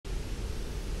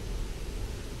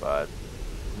but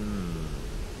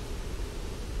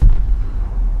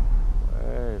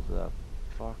where the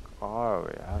fuck are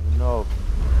we? I have no.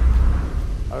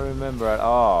 I remember.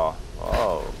 Oh,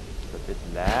 it's a bit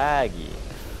laggy.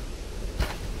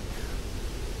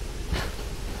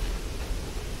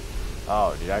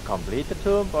 Oh, did I complete the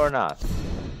tomb or not?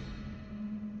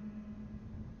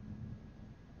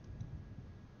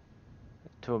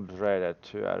 Tomb's rated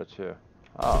 2 out of 2.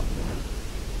 Oh.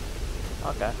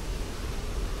 Okay.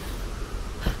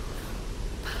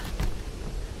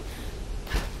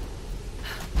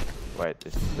 Wait,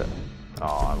 this is the...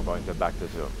 Oh, I'm going to back to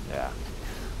tomb. Yeah.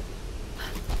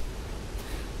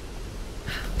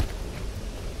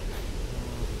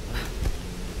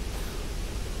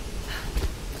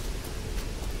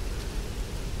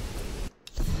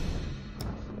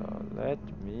 So, let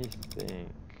me think.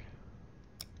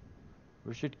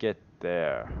 We should get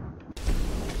there.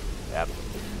 Yep.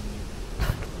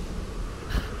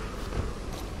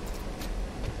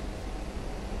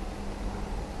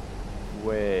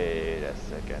 Wait a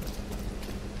second.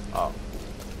 Oh.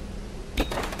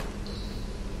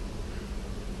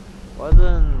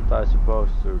 Wasn't I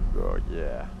supposed to go?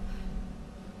 Yeah.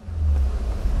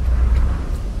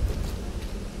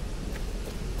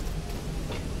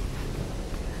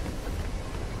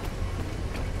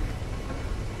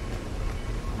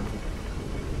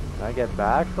 Can I get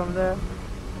back from there?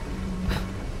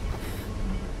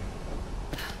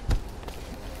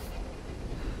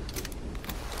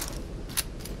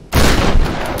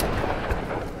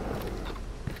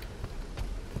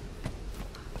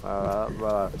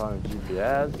 Well, I found a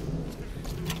GPS.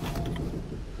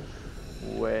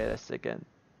 Wait a second.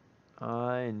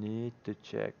 I need to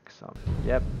check something.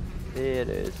 Yep, it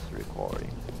is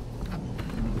recording.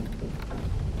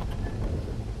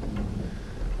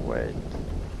 Wait.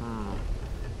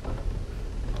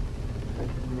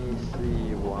 Let me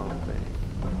see one thing.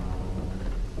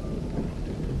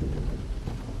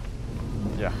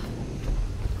 Yeah.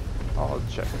 I'll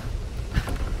check.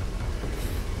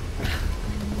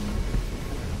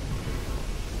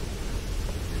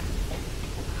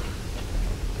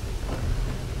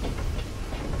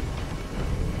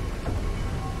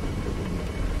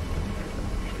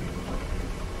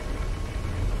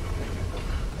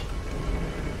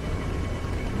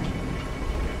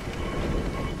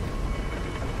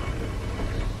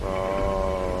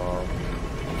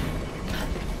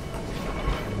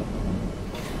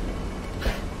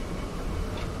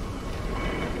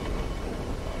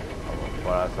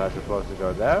 Was I supposed to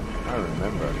go there? I don't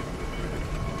remember.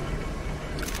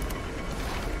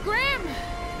 Grim!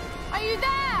 Are you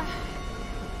there?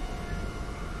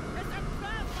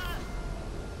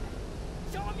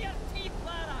 Show him your teeth,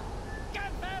 Lara! Give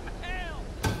him hell!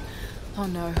 Oh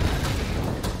no.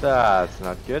 That's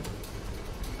not good.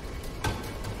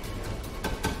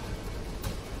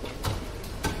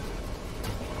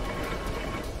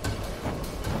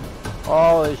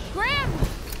 Holy sh... Grim!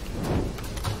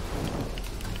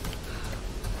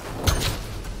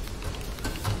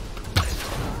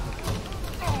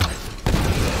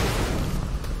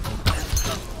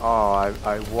 Oh,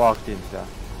 I walked into that.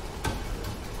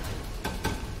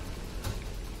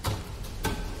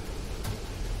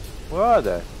 Where are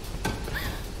they?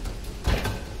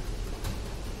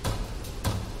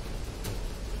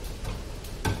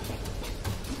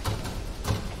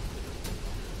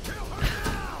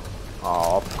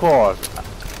 Oh, of course.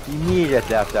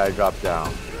 Immediately after I dropped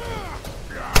down.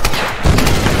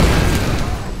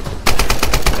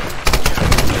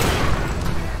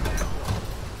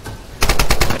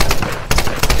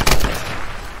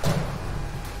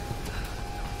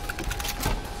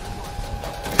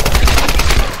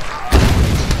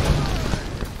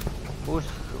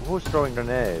 Who's throwing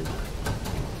grenades?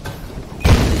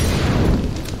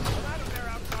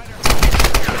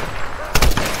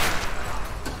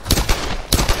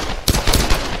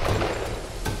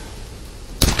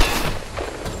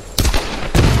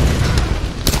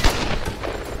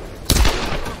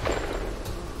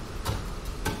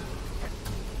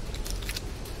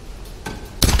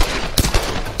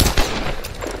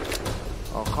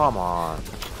 Oh, come on.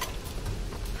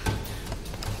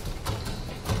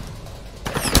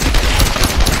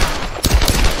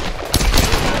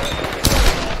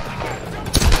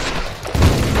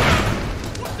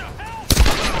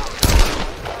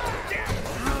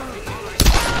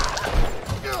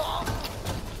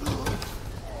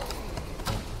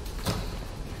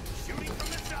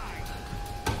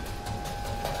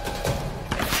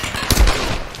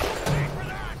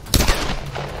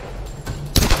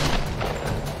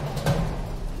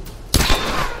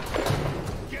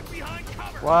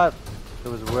 What? He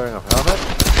was wearing a helmet?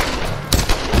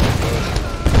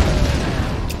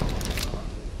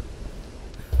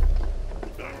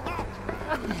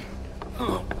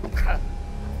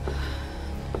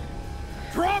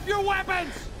 your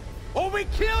weapons! Or we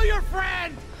kill your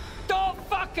friend! Don't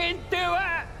fucking do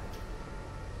it!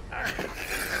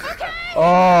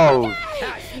 Oh!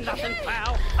 That's nothing,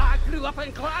 pal. I grew up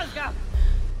in Glasgow.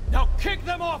 Now kick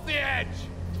them off the edge!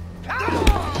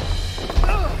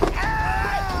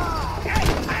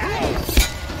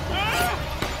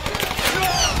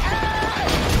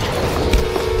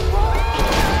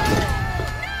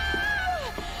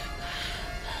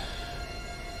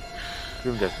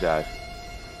 Grim just died.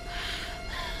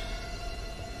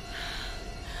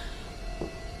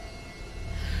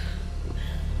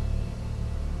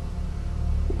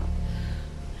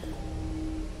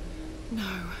 No.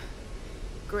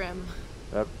 Grim.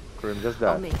 Yep, Grim just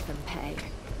I'll died. make them pay.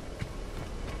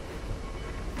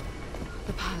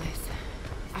 The palace.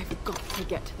 I've got to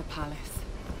get to the palace.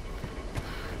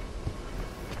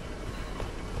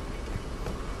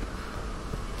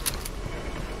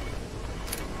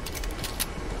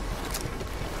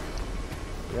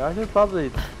 Yeah, I should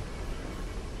probably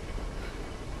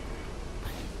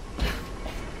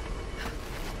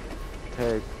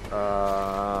take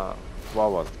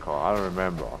what was it called? I don't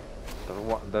remember.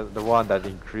 The one that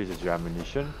increases your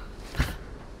ammunition.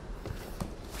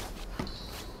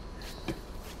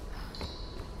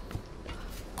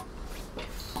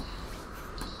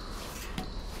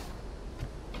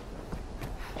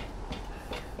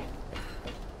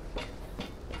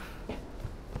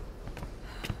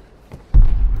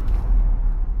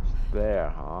 There,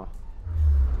 huh?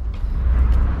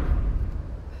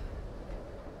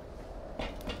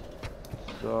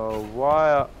 So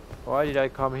why did I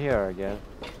come here again?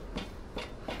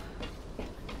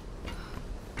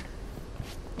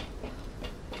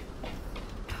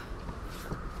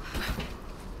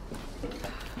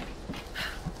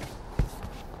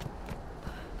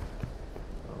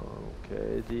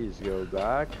 Okay, these go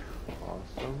back.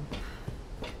 Awesome.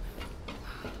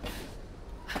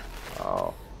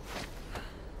 Oh.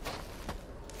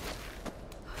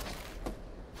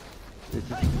 This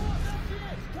is...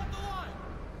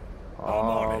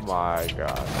 Oh my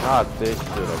god, not this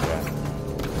shit again.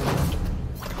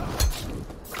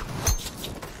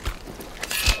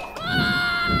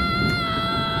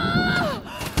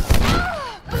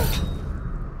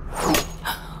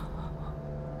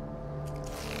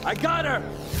 I got her!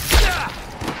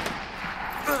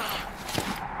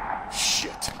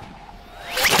 Shit.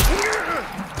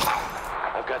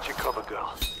 I've got your cover,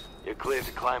 girl. You're clear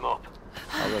to climb up.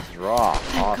 Oh, that's raw.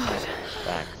 Awesome.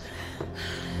 Thanks.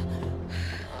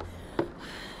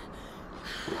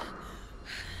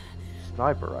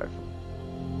 Sniper rifle.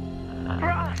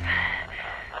 Ross,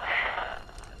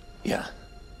 Yeah.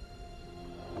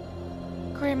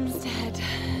 Grim's dead.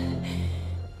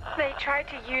 they tried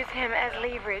to use him as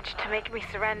leverage to make me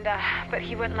surrender, but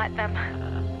he wouldn't let them.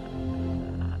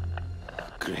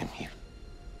 Grim, you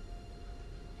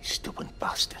stubborn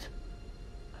bastard.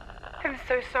 I'm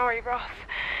so sorry, Ross.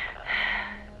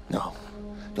 No,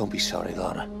 don't be sorry,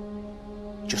 Lara.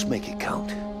 Just make it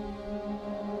count.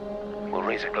 We'll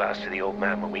raise a glass to the old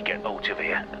man when we get out of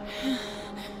here.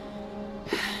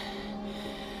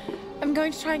 I'm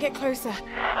going to try and get closer.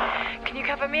 Can you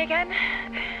cover me again?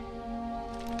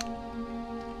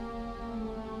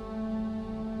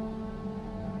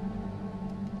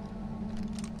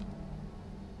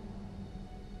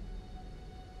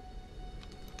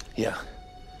 Yeah.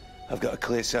 I've got to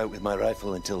clear sight with my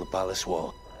rifle until the palace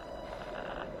wall.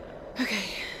 Okay.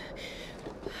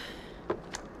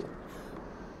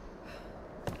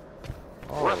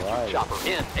 Alright. Chopper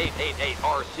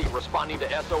N888RC responding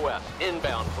to SOS,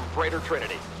 inbound from Freighter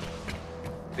Trinity.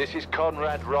 This is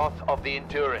Conrad Roth of the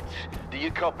Endurance. Do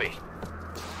you copy?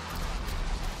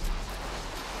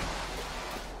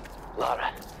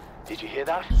 Lara, did you hear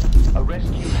that? A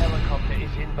rescue helicopter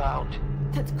is inbound.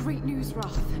 That's great news,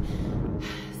 Roth.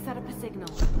 Set up a signal.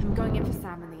 I'm going in for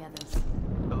Sam and the others.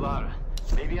 Lara,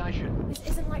 maybe I should... This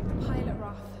isn't like the pilot,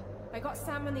 Roth. I got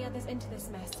Sam and the others into this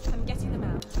mess. I'm getting them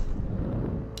out.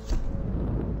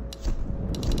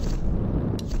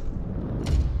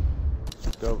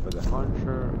 Go for the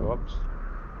hunter. Whoops.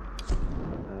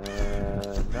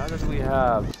 And now that we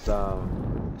have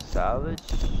some salvage,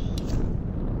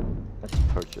 let's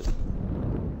purchase.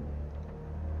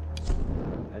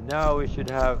 And now we should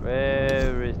have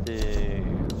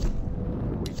everything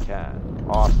we can.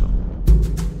 Awesome.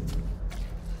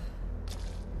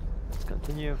 Let's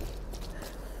continue.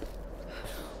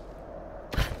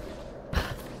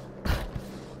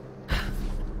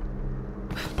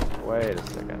 Wait a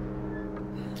second.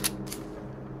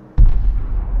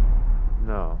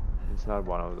 No, it's not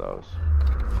one of those.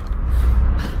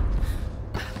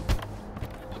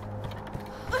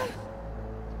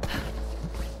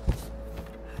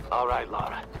 All right,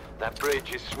 Lara. That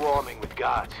bridge is swarming with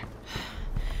guards.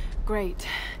 Great.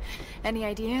 Any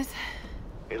ideas?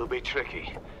 It'll be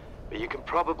tricky, but you can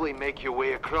probably make your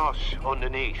way across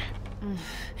underneath.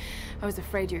 I was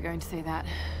afraid you were going to say that.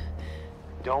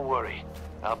 Don't worry.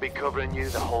 I'll be covering you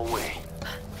the whole way.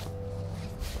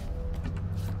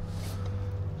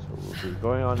 So we'll be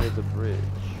going under the bridge.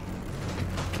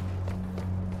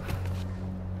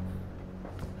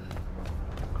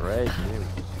 Great news.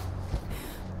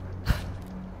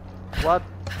 What?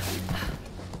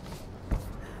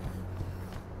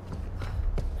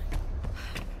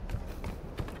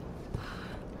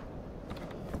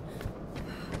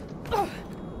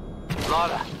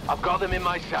 Lara, I've got them in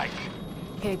my sight.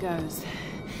 Here goes.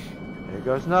 Here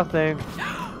goes nothing.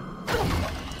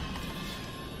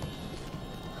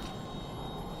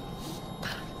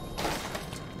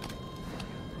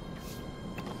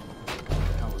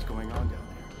 What was going on down there?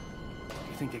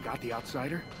 You think they got the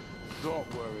outsider?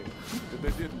 Don't worry. If they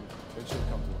didn't, they should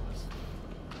come to us.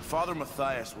 Father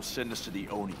Matthias will send us to the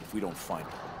Oni if we don't find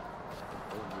him.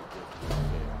 Only if we fail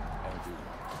and do.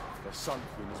 The Sun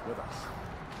Queen is with us.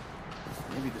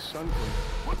 Maybe the Sun Queen.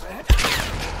 What's ahead?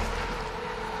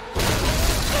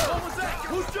 What was that?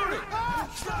 Who's shooting?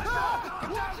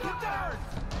 Get down!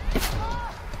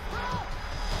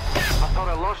 I thought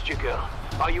I lost you, girl.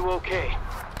 Are you okay?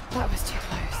 That was too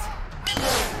close.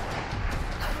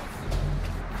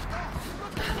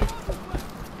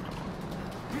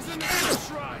 He's in the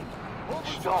shrine.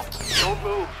 Stop. Don't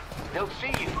move. They'll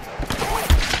see you.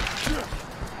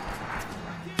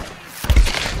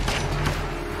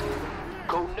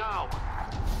 Go now.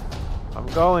 I'm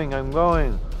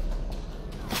going.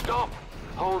 Stop.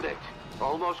 Hold it.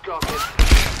 Almost got it.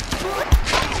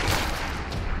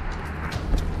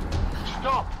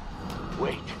 Stop.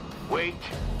 Wait.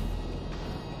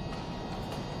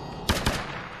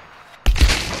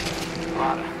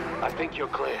 Lara, I think you're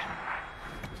clear.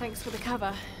 Thanks for the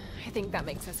cover. I think that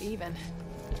makes us even.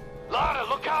 Lara,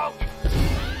 look out!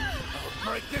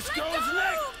 Break this girl's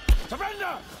neck!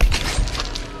 Surrender!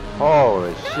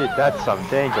 Holy shit, that's some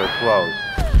danger close.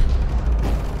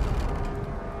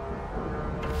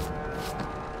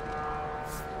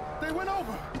 They went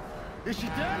over. Is she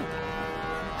dead?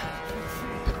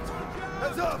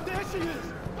 Heads up, there she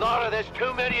is. Lara, there's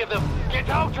too many of them. Get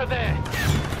out of there!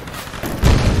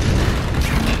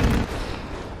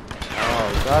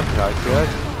 Oh, that's not good.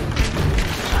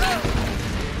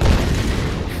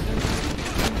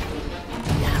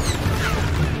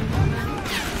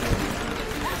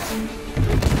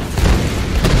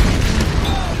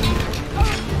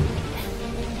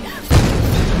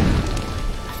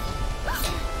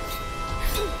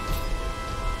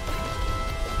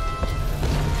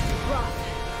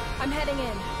 I'm heading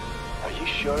in. Are you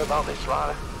sure about this,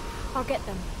 Lara? I'll get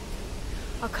them.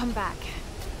 I'll come back.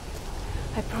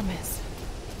 I promise.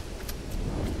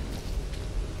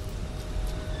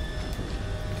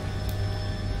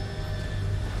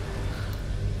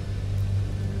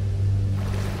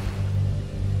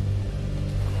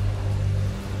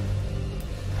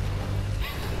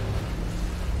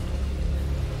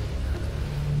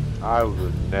 I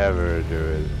would never do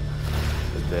it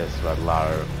with this, what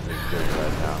Lara is doing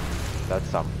right now. That's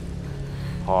some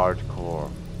hardcore.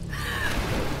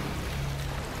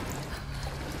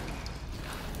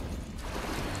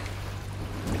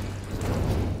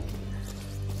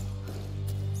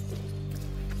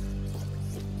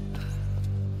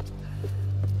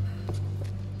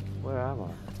 Where am I?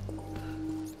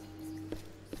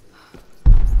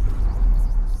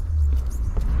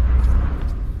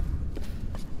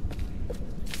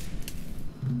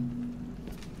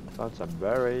 Found some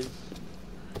berries.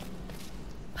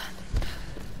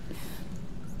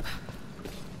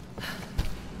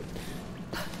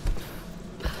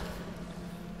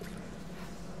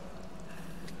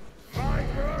 My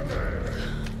brother,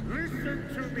 listen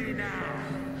to me now.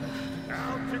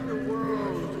 Out in the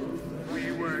world,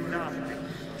 we were nothing.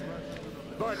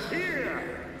 But here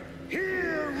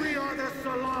we are the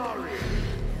Solari,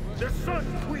 the Sun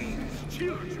Queen's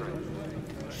children.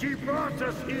 She brought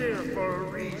us here for a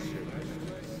reason.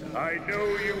 I know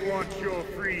you want your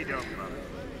freedom.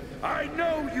 I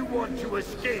know you want to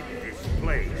escape this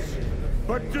place.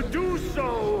 But to do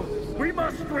so, we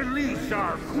must release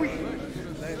our queen.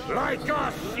 Like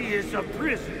us, she is a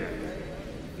prisoner.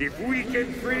 If we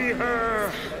can free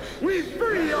her, we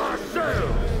free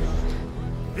ourselves.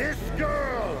 This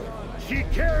girl, she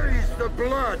carries the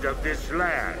blood of this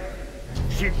land.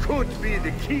 She could be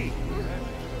the key.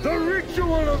 The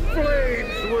ritual of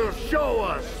flames will show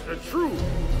us the truth.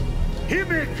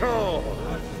 Himiko,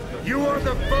 you are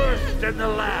the first and the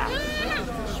last.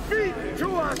 Speak to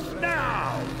us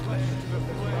now!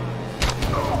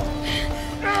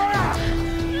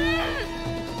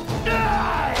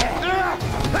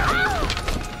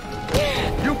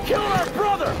 You killed our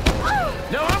brother!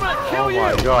 Now I'm gonna kill you!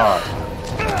 Oh my god.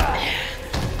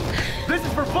 This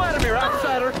is for Vladimir,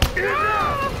 outsider!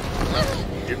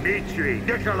 Enough! Dmitri,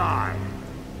 Nikolai,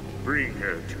 bring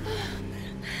her to me.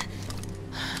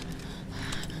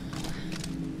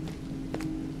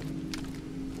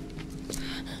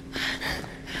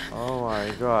 Oh my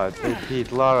god, they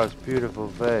beat Lara's beautiful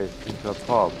face into a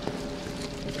pulp.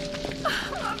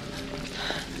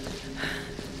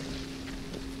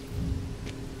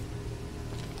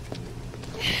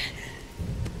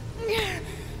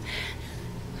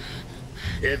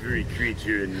 Every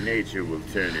creature in nature will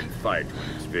turn and fight when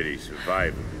its very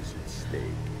survival is at stake.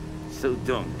 So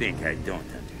don't think I don't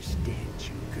understand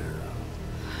you, girl.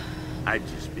 I've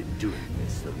just been doing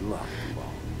this a lot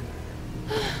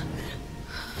longer.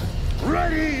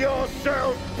 Ready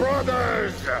yourself,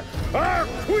 brothers! Our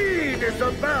queen is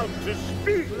about to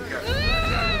speak!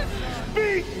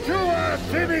 Speak to us,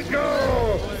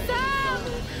 Himiko!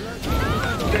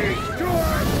 Speak to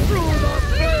us through the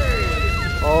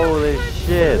face! Holy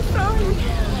shit! Sorry.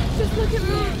 Just look at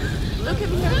me. Look at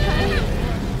me, okay?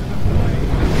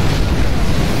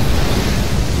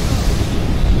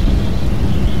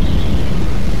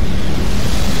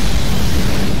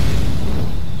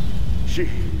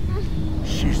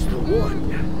 She's the one.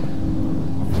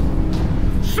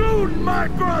 Soon, my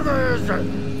brothers,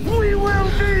 we will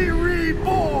be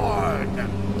reborn!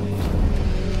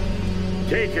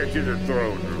 Take her to the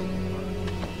throne room.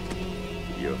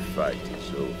 Your fight is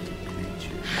over,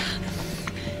 creature.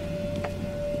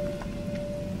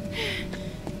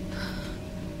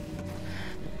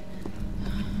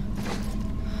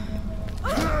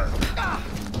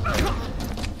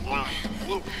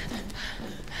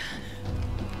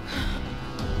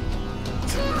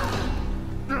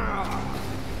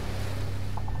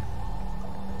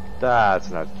 That's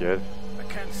not good. I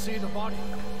can't see the body.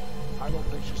 I don't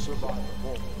think she survived the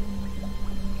fall.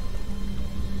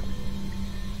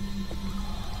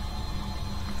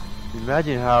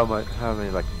 Imagine how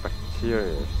many like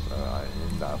bacteria are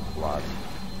in that blood.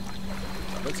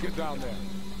 Let's get down there.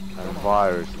 And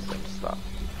viruses and stuff.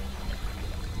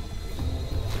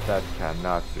 That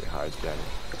cannot be hygienic.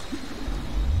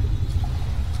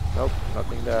 Nope,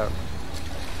 nothing there.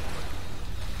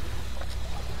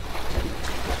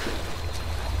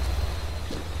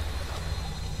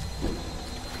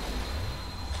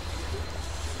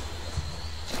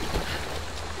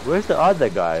 Where's the other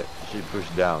guy she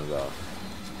pushed down though?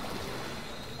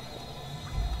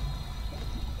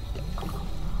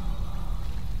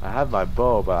 I have my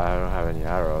bow, but I don't have any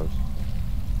arrows.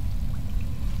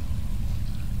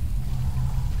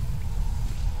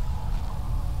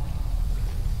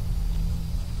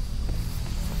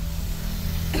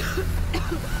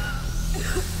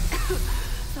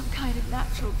 Some kind of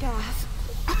natural gas.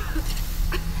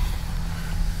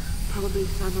 Probably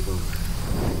flammable.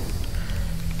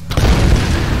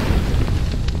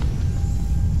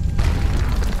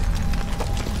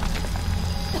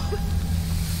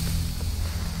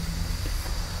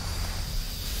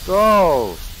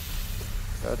 Go!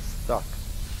 That's stuck.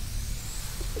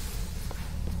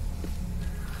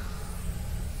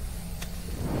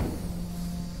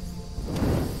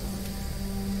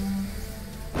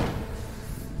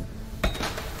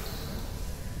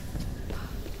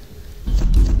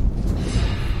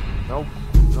 Nope,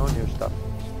 no new stuff.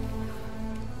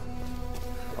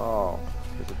 Oh,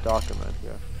 there's a document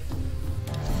here.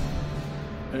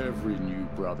 Every new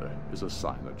brother is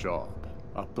assigned a job,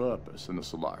 a purpose in the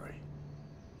Solari.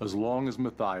 As long as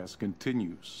Matthias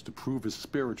continues to prove his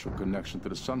spiritual connection to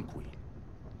the Sun Queen,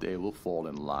 they will fall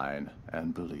in line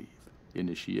and believe.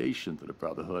 Initiation to the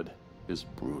Brotherhood is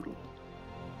brutal.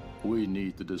 We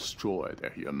need to destroy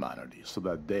their humanity so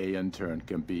that they in turn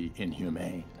can be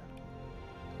inhumane.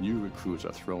 New recruits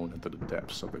are thrown into the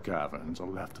depths of the caverns or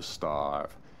left to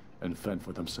starve and fend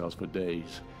for themselves for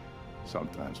days,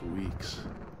 sometimes weeks.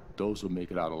 Those who make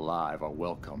it out alive are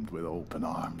welcomed with open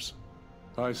arms.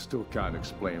 I still can't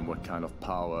explain what kind of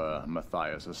power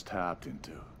Matthias has tapped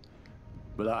into,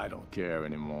 but I don't care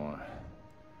anymore.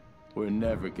 We're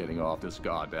never getting off this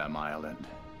goddamn island.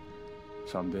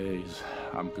 Some days,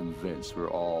 I'm convinced we're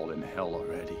all in hell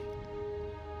already.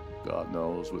 God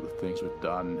knows with the things we've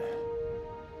done,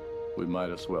 we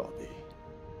might as well be.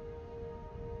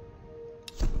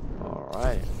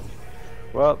 Alright.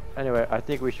 Well, anyway, I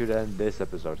think we should end this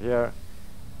episode here.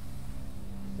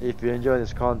 If you enjoy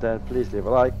this content, please leave a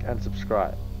like and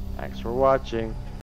subscribe. Thanks for watching.